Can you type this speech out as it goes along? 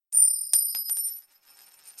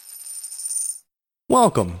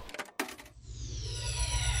Welcome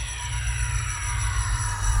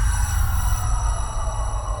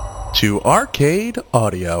to Arcade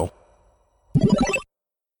Audio.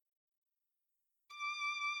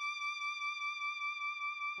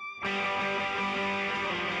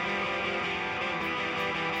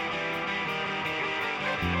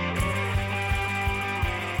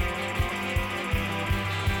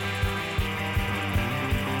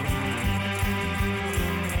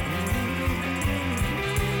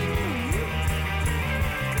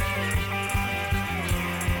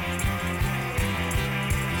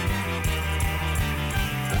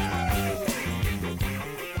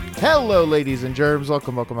 Hello, ladies and germs.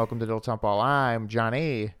 Welcome to Dilettante Ball. I'm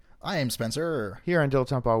Johnny. I am Spencer. Here on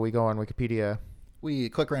Dilettante Ball, we go on Wikipedia We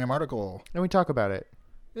click random article. and we talk about it.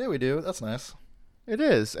 Yeah, we do. That's nice. It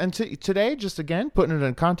is. And today, just again, putting it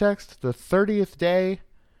in context, the 30th day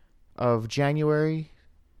of January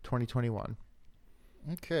 2021.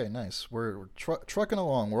 Okay, nice. We're trucking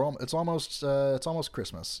along. It's almost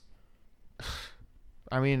Christmas.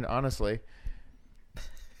 I mean, honestly,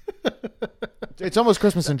 it's almost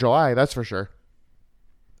Christmas in July, that's for sure.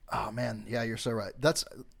 Oh man, yeah, you're so right.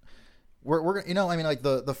 We're I mean, like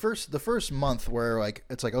the first month where like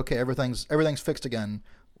it's like okay, everything's fixed again.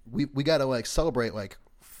 We got to like celebrate like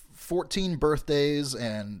 14 birthdays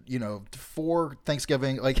and 4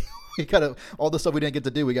 Thanksgiving. Like we got to all the stuff we didn't get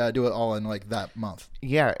to do. We got to do it all in like that month.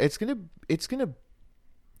 Yeah, it's gonna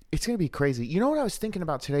be crazy. You know what I was thinking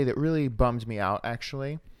about today that really bummed me out,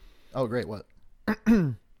 actually? Oh, great. What?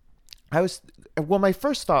 My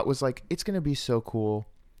first thought was like, it's going to be so cool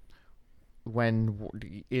when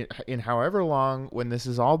in however long, when this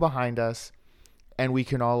is all behind us and we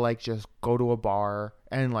can all like just go to a bar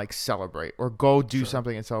and like celebrate or go do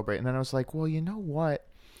something and celebrate. And then I was like, well, you know what?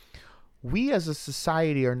 We as a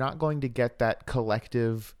society are not going to get that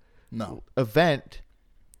collective event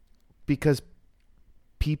because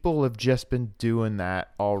people have just been doing that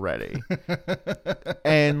already.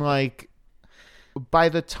 And like, by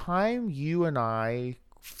the time you and I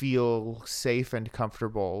feel safe and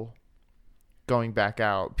comfortable going back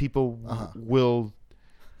out, people will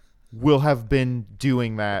have been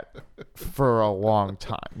doing that for a long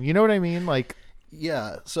time. You know what I mean? Like,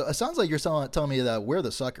 yeah. So it sounds like you're telling me that we're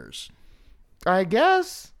the suckers. I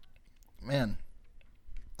guess. Man,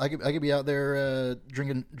 I could be out there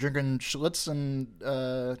drinking Schlitz and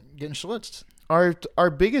getting schlitzed. Our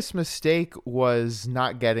biggest mistake was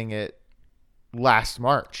not getting it last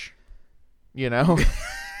March, You're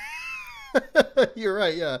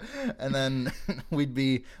right, yeah. And then we'd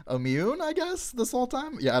be immune, I guess, this whole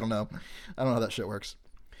time. Yeah, I don't know how that shit works.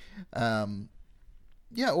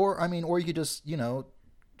 Yeah, or you could just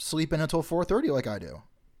sleep in until 4:30 like I do,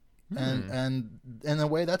 and in a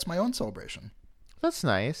way that's my own celebration. That's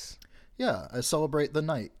nice. Yeah, I celebrate the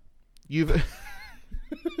night. You've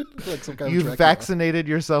like some kind you've of vaccinated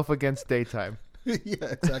yourself against daytime. Yeah,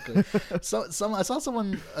 exactly. So I saw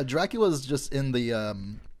someone. Dracula's just in the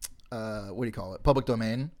what do you call it? Public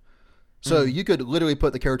domain. So you could literally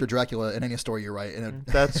put the character Dracula in any story you write, and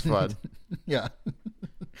That's fun. Yeah,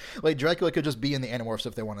 like Dracula could just be in the Animorphs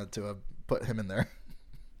if they wanted to put him in there.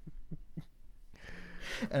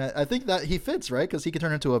 And I think that he fits, right? Because he can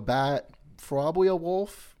turn into a bat, probably a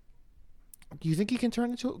wolf. You think he can turn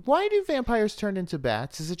into? Why do vampires turn into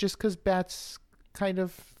bats? Is it just because bats kind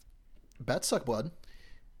of? Bats suck blood.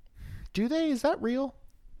 Do they? Is that real?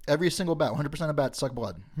 Every single bat, 100% of bats suck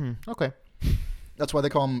blood. Okay. That's why they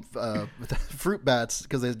call them fruit bats,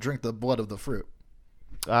 because they drink the blood of the fruit.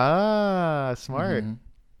 Ah, smart.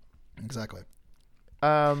 Mm-hmm. Exactly.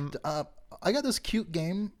 I got this cute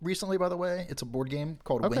game recently, by the way. It's a board game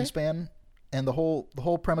called Wingspan, and the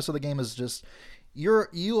whole premise of the game is just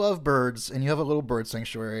you love birds and you have a little bird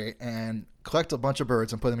sanctuary and collect a bunch of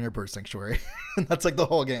birds and put them in your bird sanctuary. And that's like the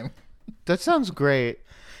whole game. That sounds great.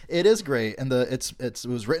 It is great, and it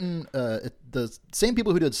was written. The same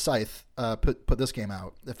people who did Scythe put this game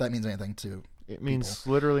out. If that means anything to It means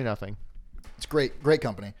people. literally nothing. It's great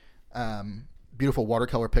company. Beautiful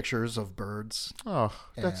watercolor pictures of birds. Oh,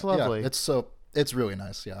 that's lovely. Yeah, it's really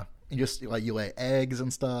nice. Yeah, you lay eggs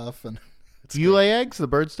and stuff, and you lay eggs, the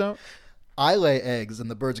birds don't. I lay eggs,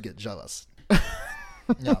 and the birds get jealous.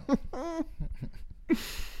 Yeah.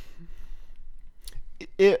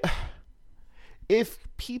 If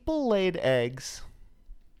people laid eggs,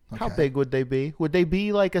 how Okay. big would they be? Would they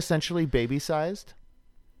be like essentially baby sized?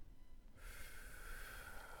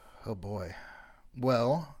 Oh boy.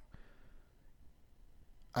 Well,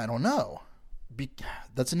 I don't know.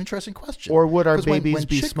 That's an interesting question. Or would our 'Cause babies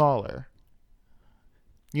be smaller?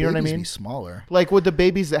 You know what I Babies mean? Be smaller. Like, would the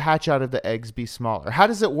babies that hatch out of the eggs be smaller? How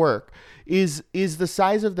does it work? Is the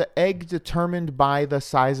size of the egg determined by the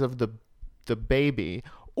size of the baby,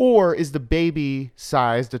 or is the baby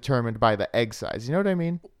size determined by the egg size? You know what I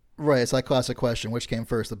mean? Right. It's that classic question: which came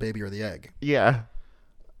first, the baby or the egg? Yeah.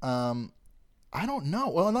 I don't know.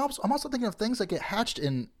 Well, and I'm also thinking of things that get hatched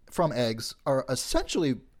from eggs are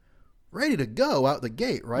essentially ready to go out the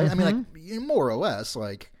gate, right? I mean, like more or less,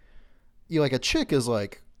 like like a chick is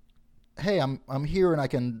like, hey, I'm here and I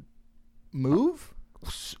can move.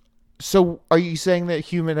 So, are you saying that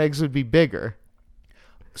human eggs would be bigger?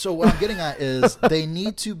 So what I'm getting at is they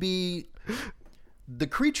need to be. The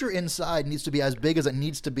creature inside needs to be as big as it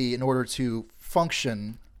needs to be in order to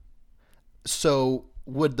function. So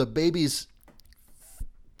would the baby's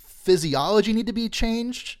physiology need to be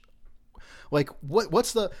changed? Like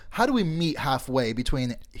how do we meet halfway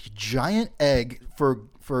between giant egg for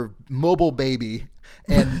mobile baby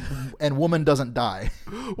and woman doesn't die?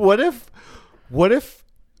 What if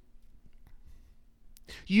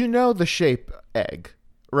you know the shape egg,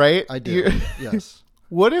 right? I do. Yes.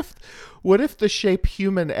 What if the shape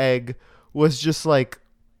human egg was just like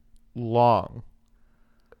long?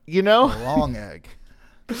 You know? A long egg.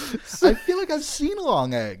 I feel like I've seen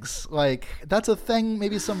long eggs. Like that's a thing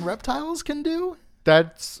maybe some reptiles can do.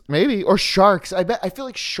 That's maybe, or sharks. I feel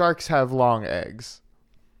like sharks have long eggs.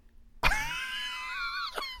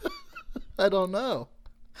 I don't know.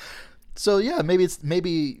 So yeah, maybe it's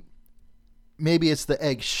the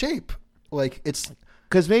egg shape. Like it's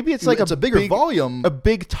because maybe it's like it's a bigger volume, a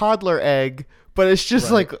big toddler egg, but it's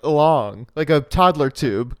just Right. like long, like a toddler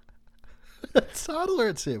tube.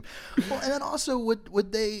 toddler tube. Well, and then also would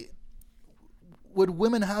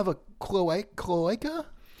women have a cloaca,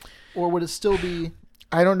 or would it still be?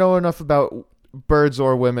 I don't know enough about birds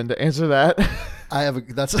or women to answer that.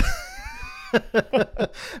 That's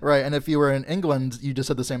right. And if you were in England, you just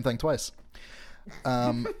said the same thing twice.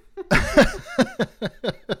 How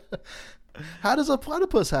does a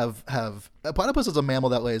platypus have a platypus is a mammal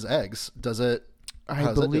that lays eggs? Does it?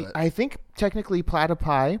 I think technically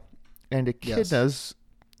platypi and echidnas Yes.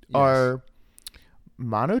 are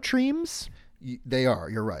monotremes. They are.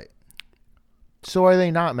 You're right. So are they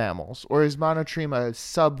not mammals, or is monotreme a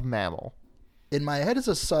sub-mammal? In my head, it's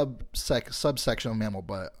a subsection of mammal,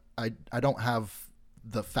 but I don't have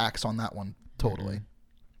the facts on that one totally.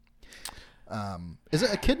 Is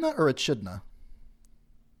it echidna or echidna?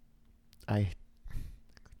 I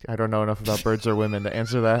don't know enough about birds or women to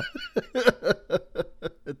answer that.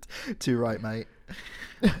 Too right, mate.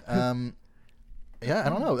 Yeah, I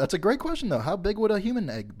don't know. That's a great question, though. How big would a human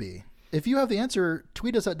egg be? If you have the answer,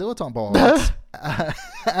 tweet us at Dilettante Ball.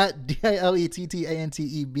 At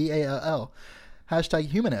DILETTANTEBALL. Hashtag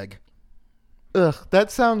human egg. Ugh,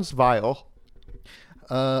 that sounds vile.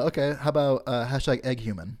 Okay, how about hashtag egg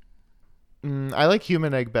human? I like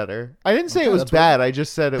human egg better. I didn't say Okay, it was that's bad. I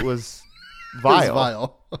just said it was vile. It's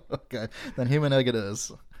vile. Okay, then human egg it is.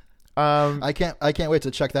 Um, I can't wait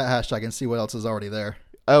to check that hashtag and see what else is already there.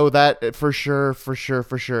 oh, that for sure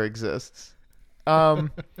exists.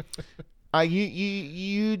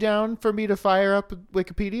 You down for me to fire up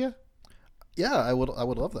Wikipedia? Yeah, I would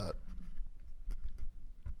love that.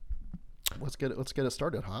 Let's get it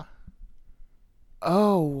started, huh?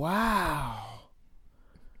 Oh wow,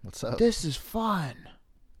 What's up? this is fun.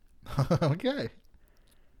 Okay.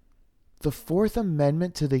 The Fourth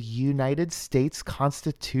Amendment to the United States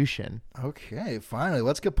Constitution. Okay, finally,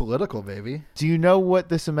 let's get political, baby. Do you know what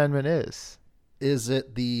this amendment is? Is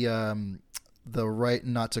it the right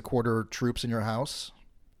not to quarter troops in your house?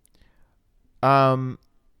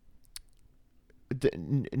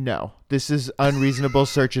 No. This is unreasonable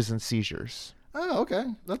searches and seizures. Oh, okay.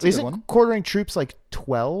 That's a good one. Isn't quartering troops like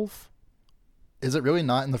 12? Is it really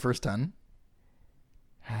not in the first 10?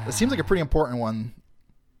 It seems like a pretty important one.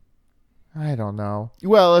 I don't know.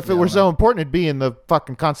 Well, if it Yeah, I were don't so know. important, it'd be in the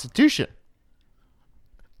fucking Constitution.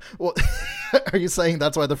 Well, are you saying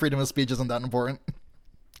that's why the freedom of speech isn't that important?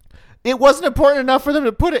 It wasn't important enough for them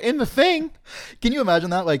to put it in the thing. Can you imagine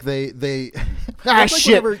that? Like they Ah, that's like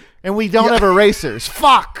shit. whenever- And we don't Yeah. have erasers.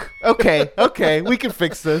 Fuck. Okay. We can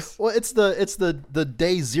fix this. Well, it's the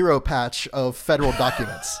day zero patch of federal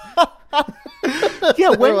documents. Yeah,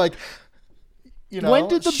 They're when, like, you know, when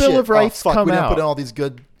did the shit, Bill of Rights fuck, come we didn't out? put in all these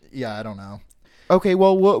good. Yeah, I don't know. okay,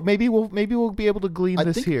 well, maybe we'll be able to glean I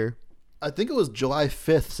this think- here. I think it was July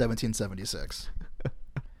 5th, 1776.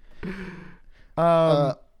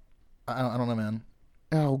 I don't know, man.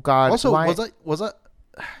 Oh God. Also, why- was that?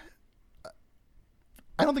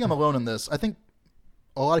 I don't think I'm alone in this. I think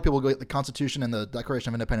a lot of people get the Constitution and the Declaration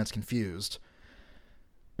of Independence confused.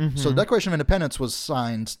 So the Declaration of Independence was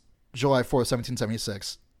signed July 4th,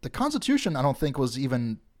 1776. The Constitution, I don't think, was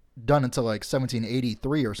even done until like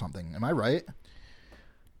 1783 or something. Am I right?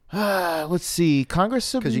 Let's see.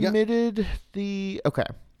 Congress 'Cause you got- submitted the... Okay.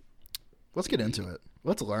 Let's get into it.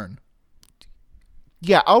 Let's learn.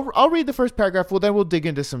 Yeah, I'll read the first paragraph. Well, then we'll dig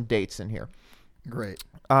into some dates in here. Great.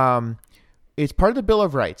 It's part of the Bill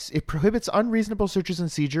of Rights. It prohibits unreasonable searches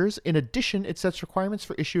and seizures. In addition, it sets requirements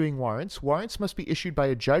for issuing warrants. Warrants must be issued by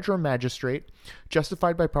a judge or magistrate,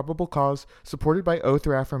 justified by probable cause, supported by oath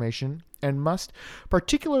or affirmation, and must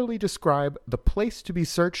particularly describe the place to be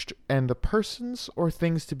searched and the persons or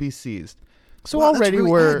things to be seized. So Wow, that's already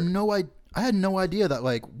really- we're... I had no idea that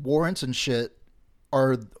like warrants and shit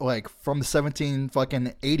are like from the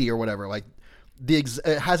 1780 or whatever. Like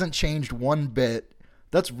it hasn't changed one bit.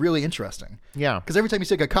 That's really interesting. Yeah. Because every time you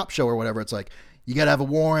see like a cop show or whatever, it's like you gotta have a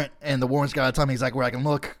warrant, and the warrant's gotta tell me exactly where I can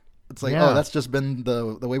look. It's like, Yeah. oh, that's just been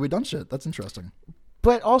the way we've done shit. That's interesting.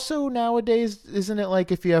 But also nowadays, isn't it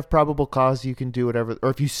like if you have probable cause, you can do whatever, or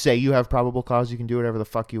if you say you have probable cause, you can do whatever the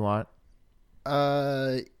fuck you want?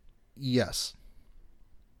 Yes.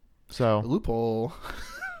 So, Loophole.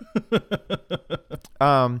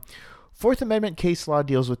 Fourth Amendment case law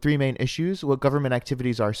deals with three main issues: what government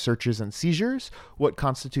activities are searches and seizures, what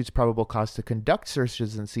constitutes probable cause to conduct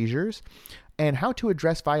searches and seizures, and how to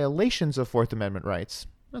address violations of Fourth Amendment rights.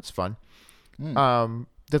 That's fun.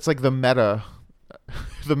 That's like the meta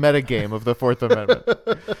game of the Fourth Amendment.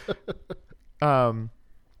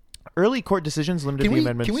 Early court decisions limited the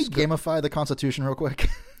amendments. Can we gamify the Constitution real quick?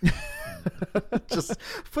 Just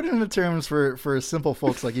put it into terms for simple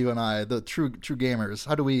folks like you and I, the true gamers.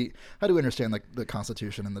 How do we understand the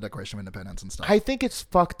Constitution and the Declaration of Independence and stuff? I think it's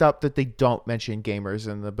fucked up that they don't mention gamers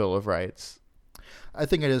in the Bill of Rights. I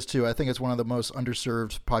think it is too. I think it's one of the most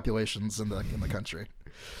underserved populations in the country.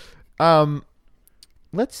 I'm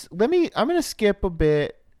gonna skip a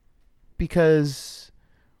bit because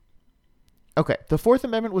okay, the Fourth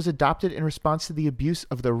Amendment was adopted in response to the abuse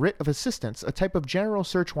of the writ of assistance, a type of general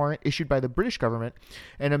search warrant issued by the British government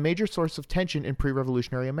and a major source of tension in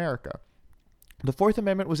pre-revolutionary America. The Fourth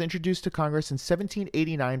Amendment was introduced to Congress in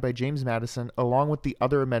 1789 by James Madison, along with the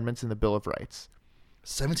other amendments in the Bill of Rights,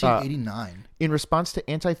 1789. in response to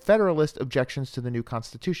anti-federalist objections to the new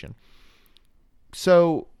Constitution.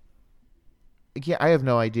 So, yeah, I have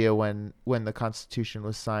no idea when the Constitution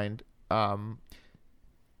was signed.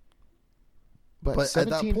 But at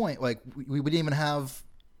that point, like we didn't even have.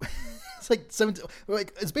 It's like 17.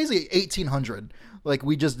 Like it's basically 1800. Like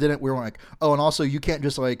we just didn't. We were like, oh, and also you can't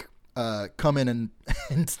just like come in and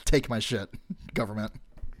take my shit, government.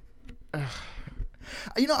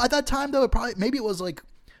 You know, at that time though, maybe it was like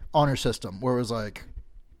honor system where it was like,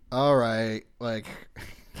 all right, like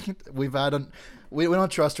we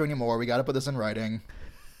don't trust her anymore. We got to put this in writing.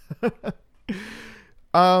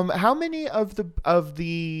 How many of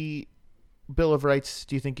the Bill of Rights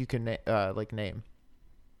do you think you can name?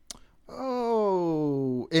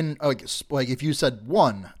 Oh, in like if you said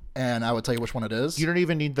one, and I would tell you which one it is. You don't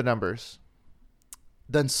even need the numbers.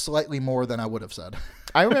 Then slightly more than I would have said.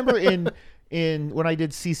 I remember in when I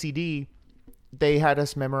did CCD, they had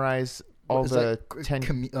us memorize all the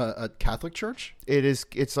 10. A Catholic church.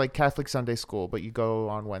 It's like Catholic Sunday school, but you go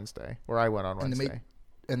on Wednesday, or I went on Wednesday.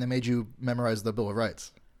 And they made you memorize the Bill of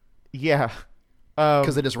Rights. Yeah.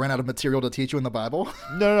 Because they just ran out of material to teach you in the Bible?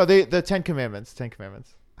 No, the 10 Commandments. 10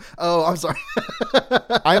 Commandments. Oh, I'm sorry.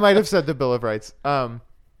 I might have said the Bill of Rights. But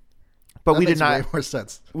that we makes did not. way more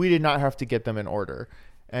sense. We did not have to get them in order.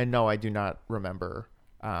 And no, I do not remember.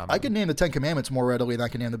 I can name the 10 Commandments more readily than I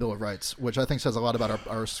can name the Bill of Rights, which I think says a lot about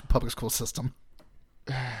our public school system.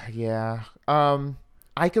 Yeah.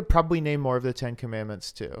 I could probably name more of the 10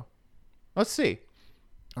 Commandments too. Let's see.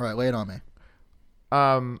 All right, lay it on me.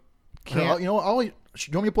 You know what?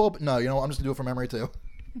 Do you want me to pull up? No, you know what? I'm just going to do it from memory too.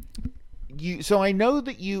 So I know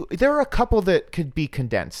that there are a couple that could be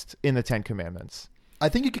condensed in the 10 Commandments. I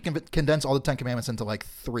think you could condense all the 10 Commandments into like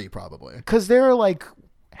 3 probably. Because there are like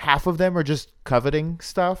half of them are just coveting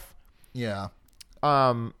stuff. Yeah.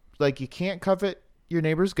 Like you can't covet your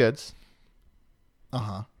neighbor's goods.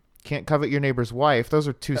 Uh-huh. Can't covet your neighbor's wife. Those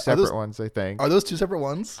are two separate ones, I think. Are those 2 separate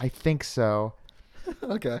ones? I think so.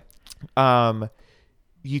 Okay.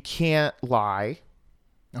 You can't lie.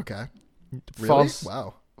 Okay. Really? False.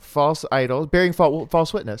 Wow. False idols. Bearing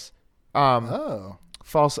false witness.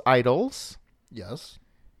 False idols. Yes.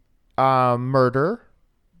 Murder.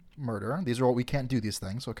 Murder. These are all we can't do these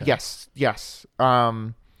things. Okay. Yes.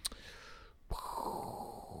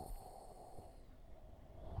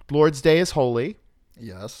 Lord's Day is holy.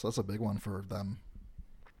 Yes, that's a big one for them.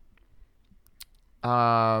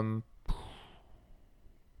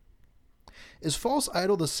 Is false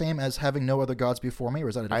idol the same as having no other gods before me, or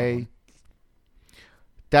is that a different one?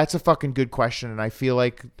 That's a fucking good question, and I feel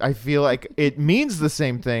like it means the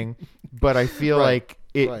same thing, but I feel like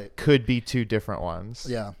it could be two different ones.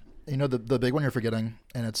 Yeah. You know, the big one you're forgetting,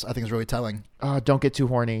 and I think it's really telling. Don't get too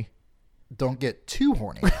horny. Don't get too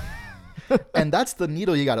horny. And that's the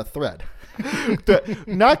needle you got to thread.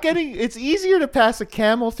 It's easier to pass a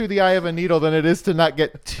camel through the eye of a needle than it is to not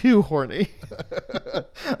get too horny.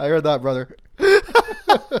 I heard that, brother.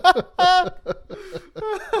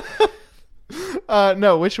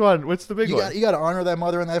 No, which one? What's the big one? You got to honor thy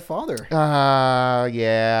mother and thy father.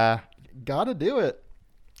 Yeah. Got to do it.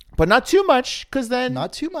 But not too much, because then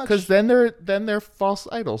not too much, because then they're false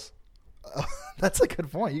idols. That's a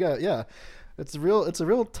good point. Yeah. It's a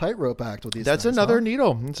real tightrope act with these. That's things, another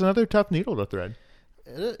needle. It's another tough needle to thread.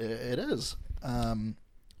 It is.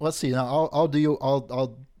 Let's see. Now we'll do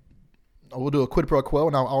a quid pro quo,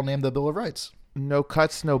 and I'll name the Bill of Rights. No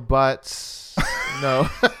cuts, no butts. No.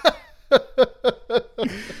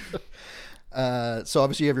 So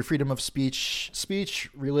obviously you have your freedom of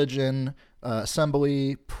speech, religion,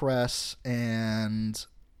 assembly, press, and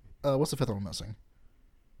what's the fifth one I'm missing?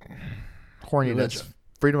 Horniness. Religion.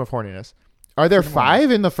 Freedom of horniness. Are there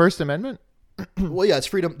 5 in the First Amendment? Well, yeah, it's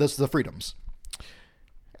freedom. That's the freedoms.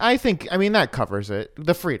 I mean, that covers it.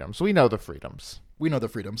 The freedoms. We know the freedoms. We know the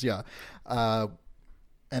freedoms, yeah. And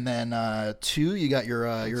then 2, you got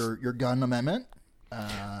your gun amendment.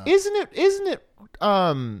 Isn't it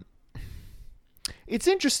it's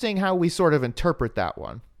interesting how we sort of interpret that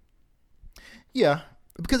one. Yeah,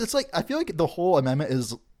 because it's like, I feel like the whole amendment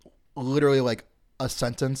is literally like a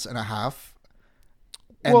sentence and a half.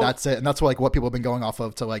 And that's it. And that's like what people have been going off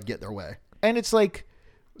of to like get their way. And it's like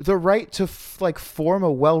the right to form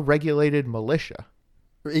a well-regulated militia.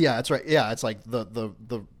 Yeah, that's right. Yeah, it's like the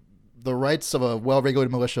rights of a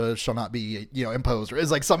well-regulated militia shall not be, imposed. Or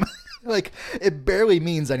it's like some like it barely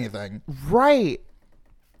means anything. Right.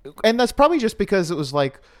 And that's probably just because it was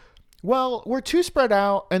like, well, we're too spread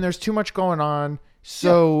out and there's too much going on.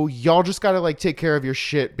 So y'all just got to like take care of your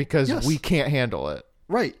shit because we can't handle it.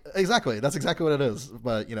 Right. Exactly. That's exactly what it is.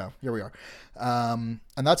 But, here we are. And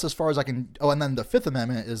that's as far as I can. Oh, and then the Fifth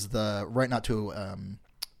Amendment is the right not to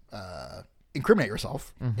incriminate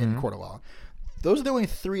yourself in court of law. Those are the only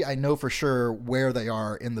 3 I know for sure where they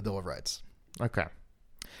are in the Bill of Rights. Okay.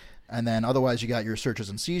 And then otherwise you got your searches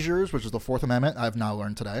and seizures, which is the Fourth Amendment. I've now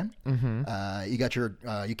learned today. You got your,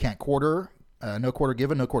 you can't quarter, no quarter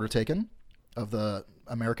given, no quarter taken of the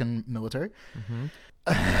American military.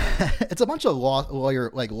 It's a bunch of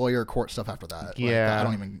lawyer court stuff after that. Yeah. I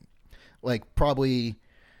don't even probably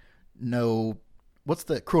know what's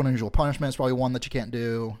the cruel and unusual punishment is probably one that you can't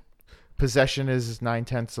do. Possession is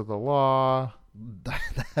 9/10 of the law.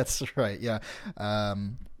 That's right. Yeah.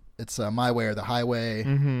 It's my way or the highway.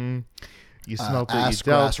 You smelt it, ass, you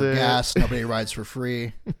dealt grass, or it. gas. Nobody rides for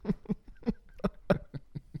free.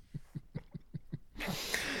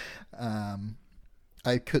 I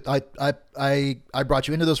brought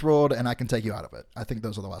you into this world and I can take you out of it. I think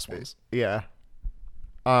those are the last ones. Yeah.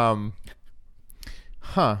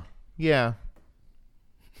 Yeah.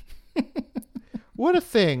 What a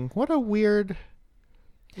thing. What a weird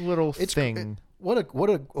little thing. What a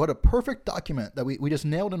perfect document that we just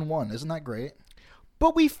nailed in one. Isn't that great?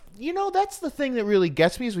 But that's the thing that really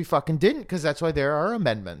gets me is we fucking didn't, because that's why there are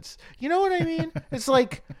amendments. You know what I mean? It's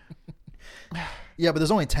like, yeah, but there's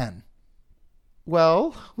only 10.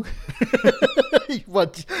 Well,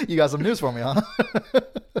 what, you got some news for me, huh?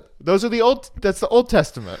 That's the Old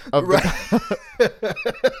Testament of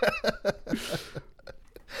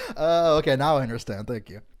okay, now I understand. Thank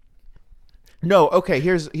you. No, okay,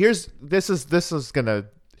 this is gonna,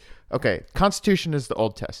 okay, Constitution is the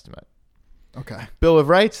Old Testament. Okay. Bill of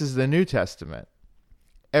Rights is the New Testament.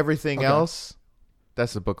 Everything else,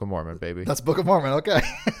 that's the Book of Mormon, baby. That's Book of Mormon, okay.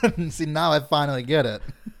 See, now I finally get it.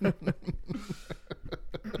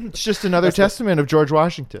 It's just another testament of George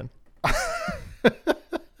Washington.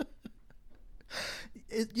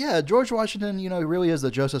 Yeah, George Washington, really is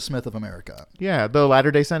the Joseph Smith of America. Yeah, the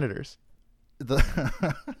Latter-day Senators.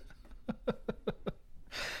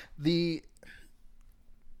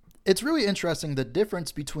 It's really interesting, the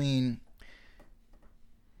difference between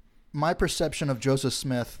my perception of Joseph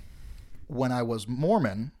Smith when I was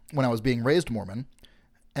Mormon, when I was being raised Mormon,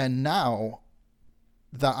 and now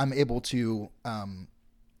that I'm able to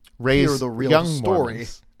raise hear the real young story.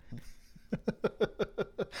 Mormons.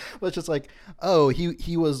 Well, it's just like, oh,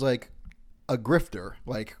 he was like a grifter,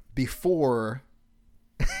 like before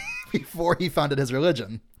he founded his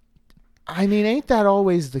religion. I mean, ain't that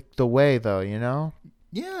always the way, though,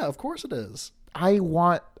 Yeah, of course it is. I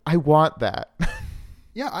want I want that.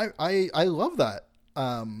 Yeah, I love that.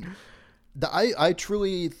 I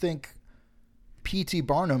truly think P.T.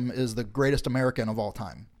 Barnum is the greatest American of all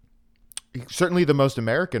time. Certainly the most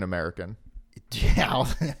American. Yeah,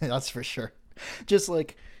 that's for sure. Just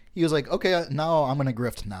like he was like, okay, now I'm gonna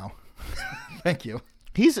grift now. Thank you.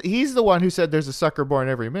 He's the one who said there's a sucker born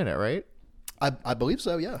every minute, right? I believe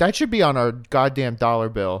so. Yeah, That should be on our goddamn dollar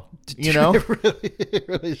bill. You know? it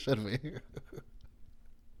really should be.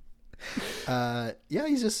 Yeah,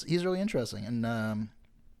 he's really interesting, and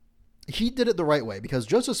he did it the right way because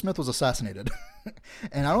Joseph Smith was assassinated,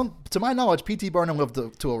 and to my knowledge, P.T. Barnum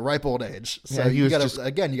lived to a ripe old age. So Yeah, you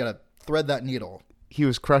gotta thread that needle. He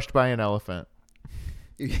was crushed by an elephant.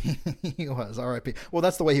 He was R.I.P. Well,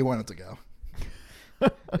 that's the way he wanted to go.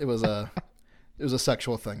 It was a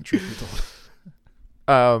sexual thing, truth be told.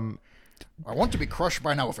 I want to be crushed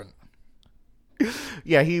by an elephant.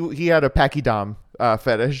 Yeah, he had a pachyderm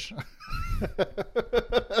fetish.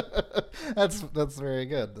 That's very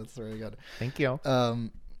good. That's very good. Thank you. I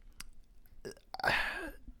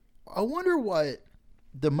wonder what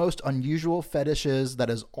the most unusual fetish is that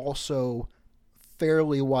is also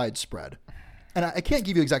fairly widespread. And I can't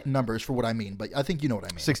give you exact numbers for what I mean, but I think you know what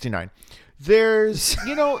I mean. 69. There's,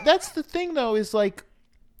 that's the thing though, is like,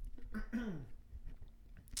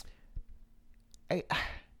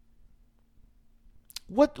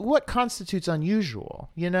 what constitutes unusual,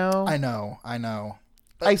 I know.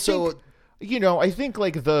 I think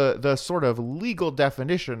like the sort of legal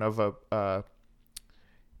definition of a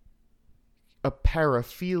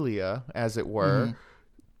paraphilia, as it were, Mm-hmm.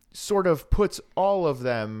 sort of puts all of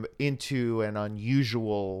them into an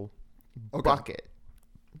unusual bucket.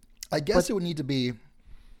 I guess it would need to be.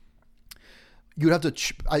 You'd have to.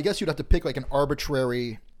 I guess you'd have to pick like an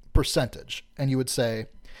arbitrary percentage, and you would say,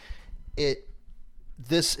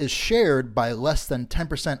 this is shared by less than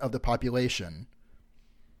 10% of the population.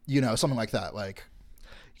 Something like that. Like,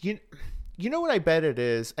 you know what I bet it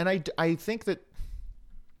is, and I think that,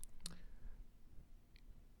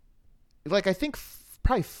 like, I think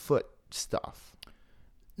probably foot stuff.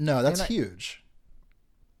 No, that's huge.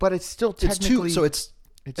 But it's still technically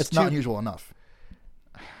it's not unusual enough.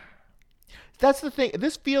 That's the thing.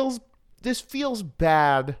 This feels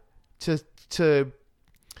bad to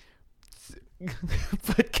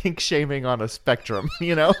put kink shaming on a spectrum,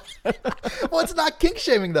 Well, it's not kink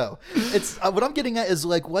shaming though. It's what I'm getting at is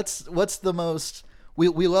like what's the most we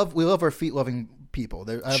love our feet loving people.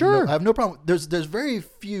 I have no problem. There's very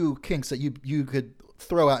few kinks that you could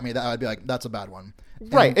throw at me that I'd be like, that's a bad one.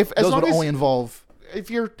 Right. And those would only involve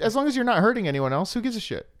as long as you're not hurting anyone else, who gives a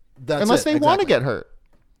shit? Unless they want to get hurt.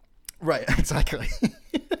 Right, exactly.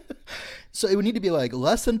 So it would need to be like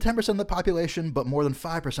less than 10% of the population, but more than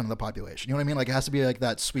 5% of the population. You know what I mean? Like it has to be like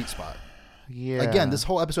that sweet spot. Yeah. Again, this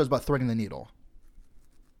whole episode is about threading the needle.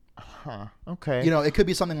 Huh. Okay. It could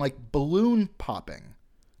be something like balloon popping.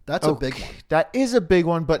 That's a big one. That is a big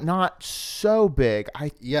one, but not so big.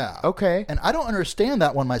 Yeah. Okay. And I don't understand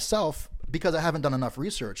that one myself because I haven't done enough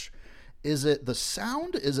research. Is it the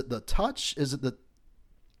sound? Is it the touch? Is it the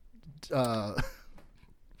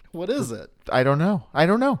what is it? I don't know.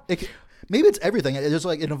 Maybe it's everything. It's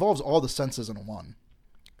like it involves all the senses in one.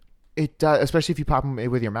 It does, especially if you pop them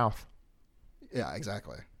with your mouth. Yeah,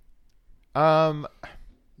 exactly. Man,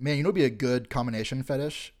 it'd be a good combination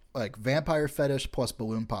fetish, like vampire fetish plus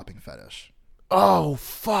balloon popping fetish. Oh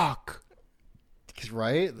fuck!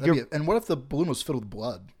 Right? And what if the balloon was filled with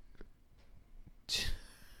blood?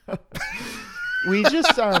 We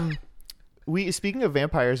just speaking of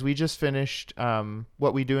vampires, we just finished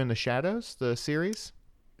What We Do in the Shadows, the series.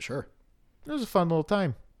 Sure. It was a fun little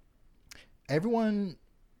time. Everyone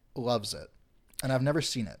loves it, and I've never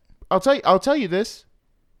seen it. I'll tell you this.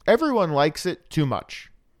 Everyone likes it too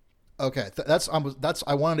much. Okay, that's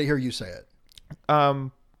I wanted to hear you say it. I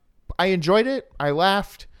enjoyed it. I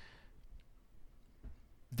laughed.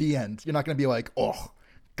 The end. You're not going to be like, oh,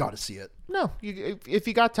 got to see it. No, if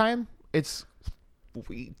you got time, it's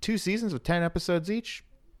 2 seasons with 10 episodes each.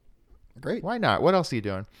 Great. Why not? What else are you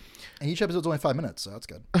doing? And each episode's only 5 minutes, so that's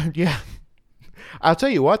good. Yeah. I'll tell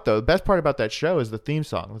you what, though. The best part about that show is the theme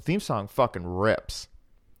song. The theme song fucking rips.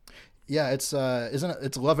 Yeah, it's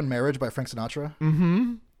it's Love and Marriage by Frank Sinatra?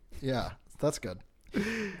 Mm-hmm. Yeah, that's good.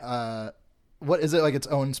 What is it, like its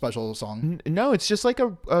own special song? No, it's just like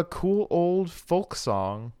a cool old folk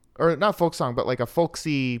song. Or not folk song, but like a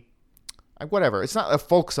folksy... Whatever. It's not a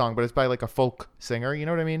folk song, but it's by like a folk singer. You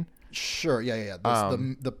know what I mean? Sure. Yeah.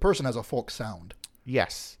 The person has a folk sound.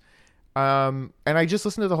 Yes. And I just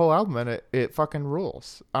listened to the whole album, and it fucking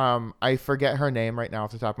rules. I forget her name right now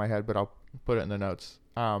off the top of my head, but I'll put it in the notes.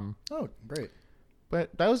 Oh, great.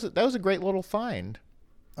 But that was a great little find.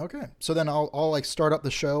 Okay, so then I'll like start up the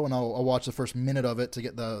show and I'll watch the first minute of it to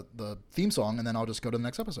get the theme song, and then I'll just go to the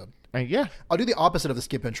next episode. Yeah. I'll do the opposite of the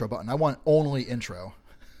skip intro button. I want only intro.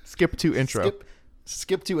 Skip to intro.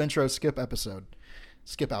 Skip to intro. Skip episode.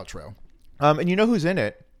 Skip outro. And you know who's in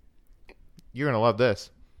it? You're gonna love this.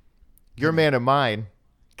 Your man of mine,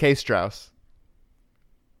 K. Strauss.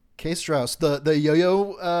 K. Strauss, the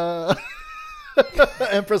yo-yo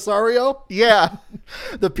impresario. Yeah.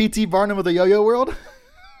 The P.T. Barnum of the yo-yo world.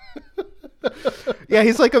 Yeah,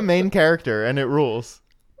 he's like a main character, and it rules.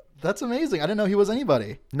 That's amazing. I didn't know he was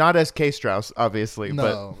anybody. Not as K. Strauss, obviously.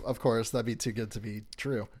 No, of course, that'd be too good to be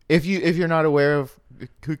true. If you're not aware of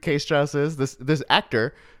who K. Strauss is, this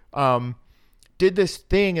actor did this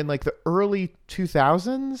thing in like the early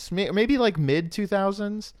 2000s, maybe like mid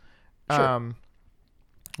 2000s, Sure.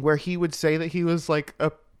 where he would say that he was like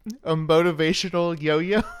a motivational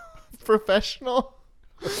yo-yo professional,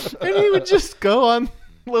 and he would just go on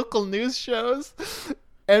local news shows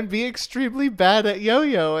and be extremely bad at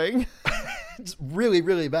yo-yoing. It's really,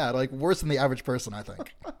 really bad. Like worse than the average person, I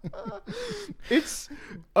think. It's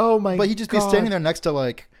oh my! But he'd just God. be standing there next to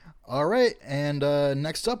like, all right, and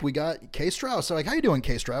next up we got K. Strauss. So like, how you doing,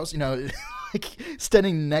 K. Strauss? You know, like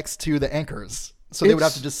standing next to the anchors, so they would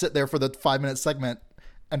have to just sit there for the 5-minute segment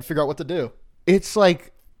and figure out what to do. It's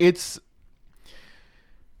like it's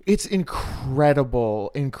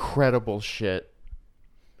incredible shit.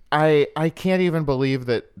 I can't even believe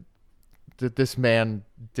that this man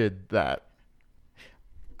did that.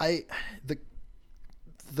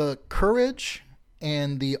 The courage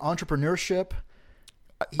and the entrepreneurship,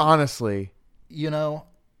 Honestly, you know,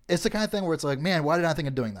 it's the kind of thing where it's like, man, why did I think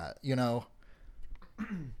of doing that? You know,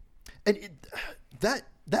 and that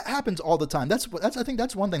happens all the time. That's I think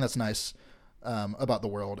that's one thing that's nice about the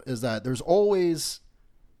world, is that there's always,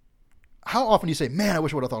 how often do you say, man, I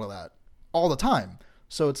wish I would have thought of that? All the time.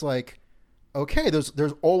 So it's like, okay,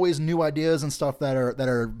 there's always new ideas and stuff that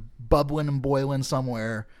are bubbling and boiling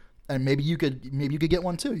somewhere, and maybe you could get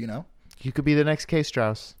one too. You know, you could be the next K.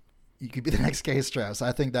 Strauss. You could be the next K. Strauss.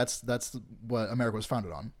 I think that's what America was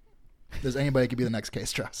founded on. There's anybody could be the next K.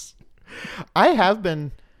 Strauss. I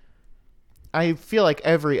feel like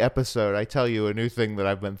every episode I tell you a new thing that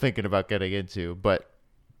I've been thinking about getting into, but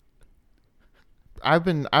I've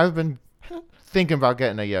been thinking about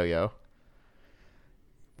getting a yo-yo.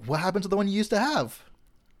 What happened to the one you used to have?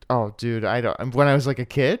 Oh, dude, I don't. When I was like a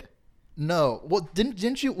kid? No. Well,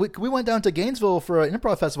 didn't you? We went down to Gainesville for an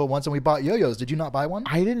improv festival once, and we bought yo-yos. Did you not buy one?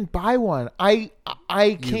 I didn't buy one. I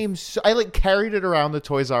like carried it around the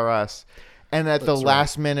Toys R Us, and at the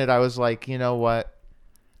last minute, I was like, you know what?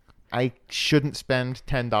 I shouldn't spend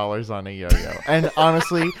 $10 on a yo-yo. And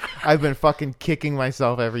honestly, I've been fucking kicking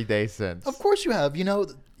myself every day since. Of course you have. You know,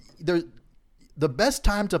 the best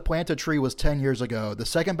time to plant a tree was 10 years ago. The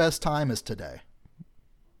second best time is today.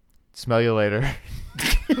 Smell you later.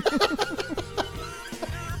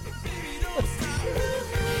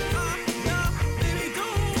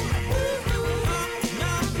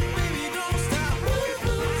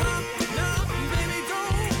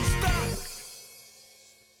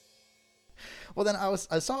 Well, then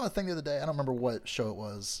I saw a thing the other day. I don't remember what show it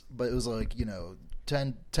was, but it was like, you know,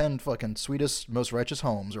 10 fucking sweetest, most righteous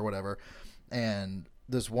homes or whatever. And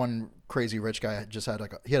this one crazy rich guy just had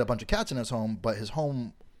he had a bunch of cats in his home, but his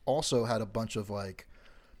home also had a bunch of like,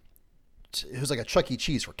 it was like a Chuck E.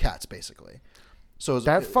 Cheese for cats, basically. So it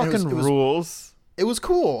rules. It was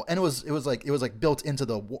cool, and it was like built into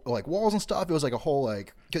the like walls and stuff. It was like a whole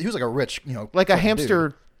like, he was like a rich, you know, like a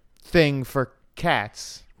hamster thing for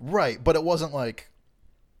cats. Right, but it wasn't like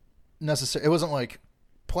necessary. It wasn't like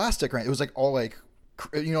plastic, right? It was like all like,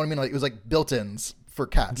 you know what I mean? Like it was like built-ins for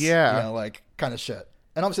cats. Yeah, you know, like kind of shit.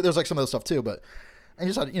 And obviously there's like some of those stuff too, but and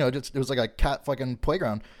just had, you know, it was like a cat fucking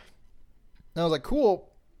playground. And I was like, cool,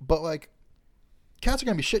 but like cats are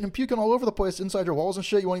gonna be shitting and puking all over the place inside your walls and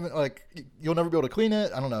shit. You won't even like, you'll never be able to clean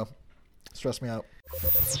it. I don't know. Stress me out.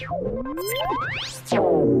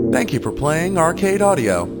 Thank you for playing Arcade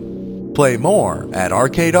Audio. Play more at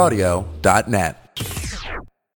arcadeaudio.net.